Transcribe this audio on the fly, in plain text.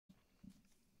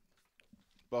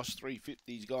Boss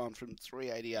 350's gone from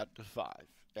 380 out to 5,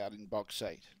 out in box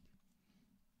 8.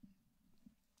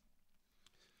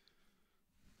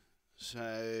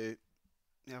 So,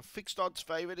 now fixed odds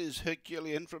favourite is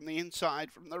Herculean from the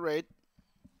inside, from the red.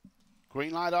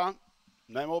 Green light on.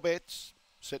 No more bets.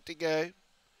 Set to go.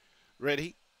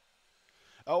 Ready.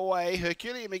 Away.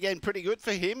 Herculean again, pretty good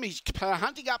for him. He's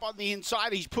hunting up on the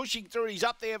inside. He's pushing through. He's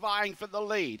up there vying for the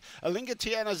lead.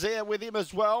 Alingatiana's there with him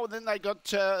as well. And then they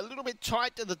got a little bit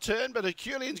tight to the turn, but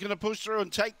Herculean's going to push through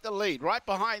and take the lead. Right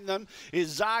behind them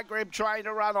is Zagreb trying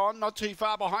to run on. Not too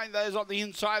far behind those on the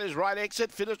inside is Right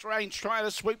Exit. Finish Range trying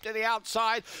to sweep to the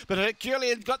outside, but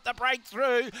Herculean's got the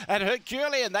breakthrough. And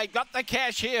Herculean, they've got the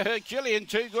cash here. Herculean,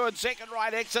 too good. Second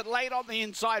Right Exit. Late on the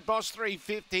inside, Boss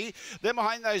 350. Then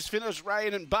behind those Finish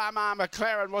Rain and Barmar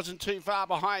McLaren wasn't too far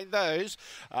behind those.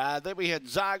 Then we had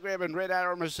Zagreb and Red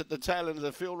Aramis at the tail end of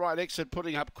the field. Right Exit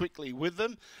putting up quickly with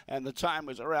them, and the time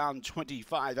was around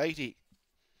 25.80.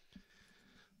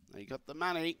 They got the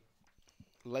money.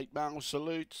 Late Mail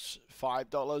Salutes,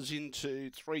 $5 into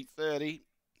 330.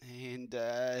 And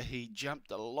he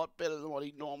jumped a lot better than what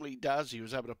he normally does. He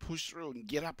was able to push through and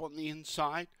get up on the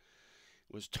inside.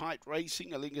 It was tight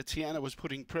racing. Alingatiana was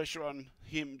putting pressure on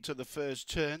him to the first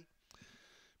turn,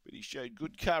 but he showed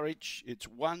good courage. It's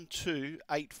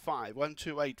 1285,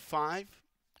 1285,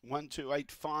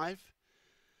 1285.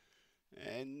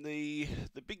 And the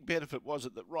big benefit was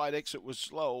that Right Exit was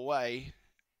slow away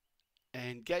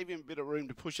and gave him a bit of room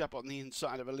to push up on the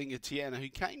inside of Alingatiana, who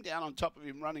came down on top of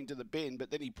him running to the bend, but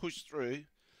then he pushed through.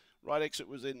 Right Exit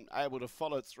was then able to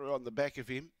follow through on the back of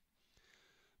him,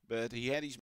 but he had his